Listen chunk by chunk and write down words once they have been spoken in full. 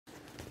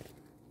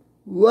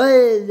What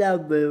is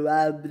up,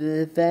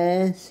 Raptors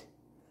fans?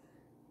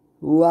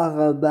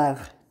 Welcome back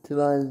to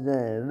my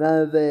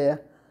video.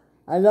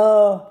 I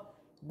know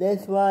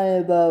this one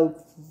is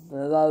about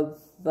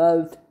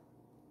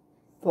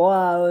 4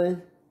 hours,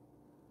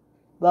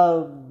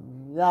 but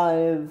not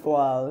even 4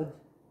 hours,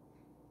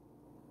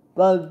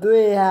 but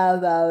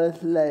 3.5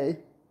 hours late.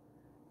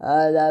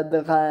 That's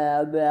because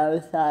I've been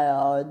outside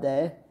all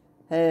day,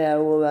 hanging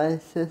out with my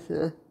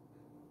sister.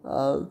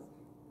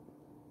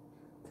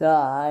 So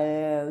I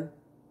am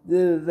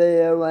doing a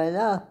video right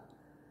now.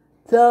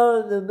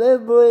 So the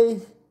Big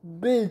Boys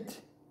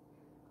beat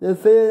the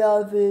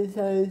Philadelphia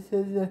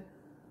 76ers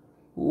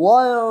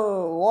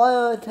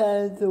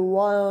 110 to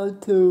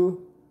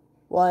 102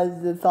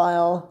 was the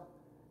final.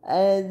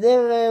 And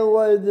then it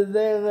was the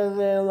bigger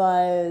game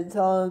like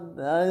Tom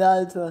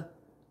Raptors.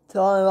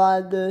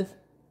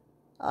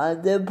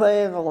 They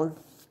play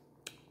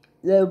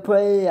they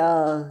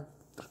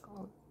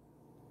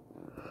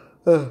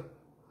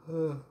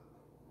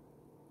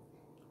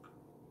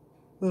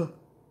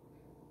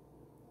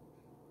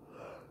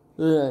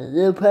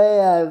play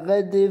a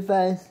good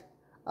defense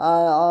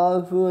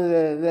all through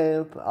the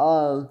game.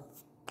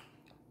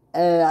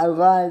 And I'm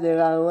glad they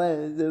got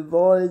win. The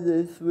boys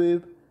did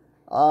sweep. It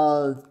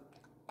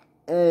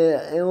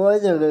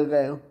was a good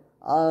game.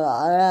 I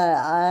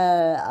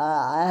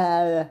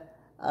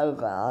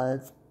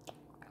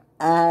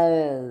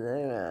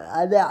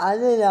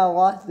did not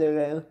watch the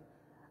game.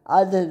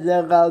 I just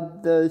looked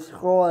up the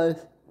scores.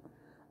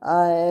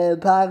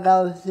 And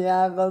Pascal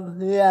Siakam,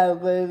 he had a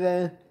good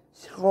game.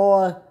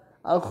 Scored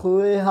a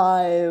career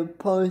high in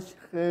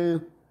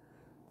post-game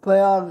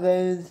playoff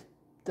games,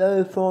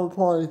 34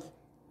 points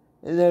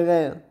in the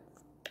game.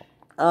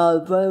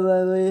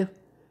 Probably,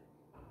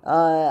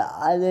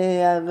 I think he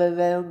had a good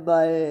game,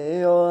 but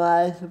he only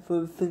lasted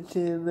for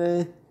 15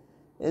 minutes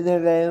in the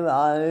game. He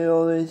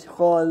only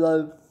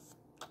scored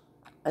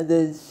I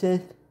think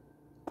 6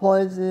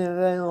 points in the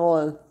game,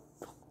 or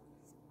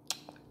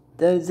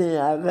 13,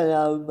 I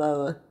cannot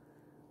remember.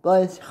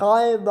 But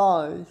Sky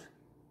Barnes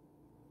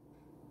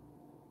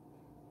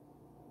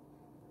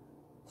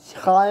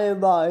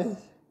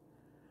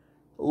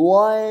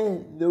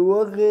won the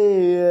rookie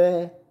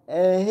year,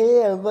 and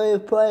he's a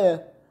great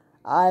player.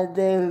 I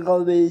think he's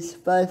gonna be a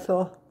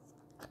special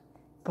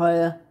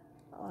player.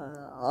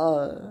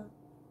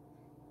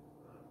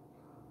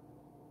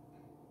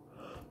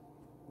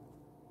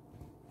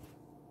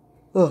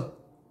 I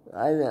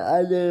think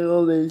he's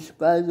gonna be a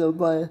special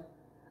player.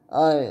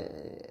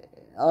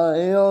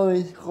 He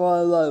only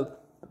scored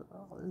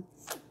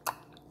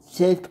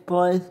 6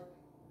 points.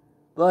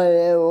 But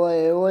it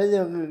was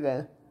a good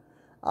game.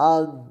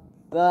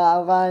 But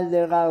I'm glad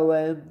they got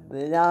win.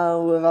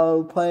 Now we're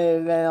going to play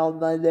again on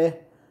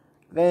Monday.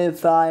 Game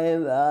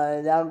 5,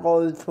 that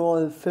goes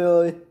towards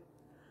Philly.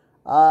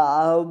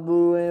 I hope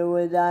we win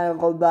with that and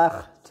go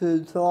back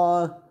to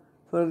Toronto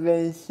for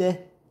game 6.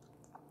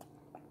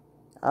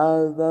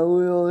 But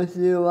we will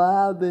see what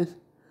happens.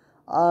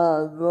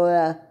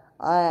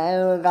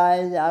 Anyway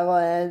guys, I'm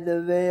going to end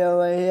the video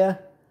right here.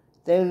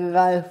 Thank you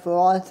guys for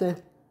watching.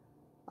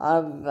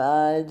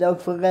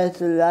 Don't forget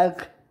to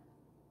like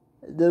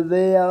the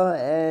video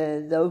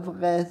and don't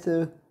forget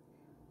to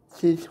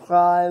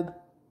subscribe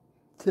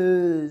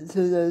to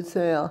the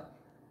channel.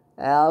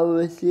 And I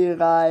will see you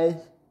guys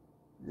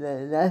in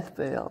the next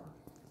video.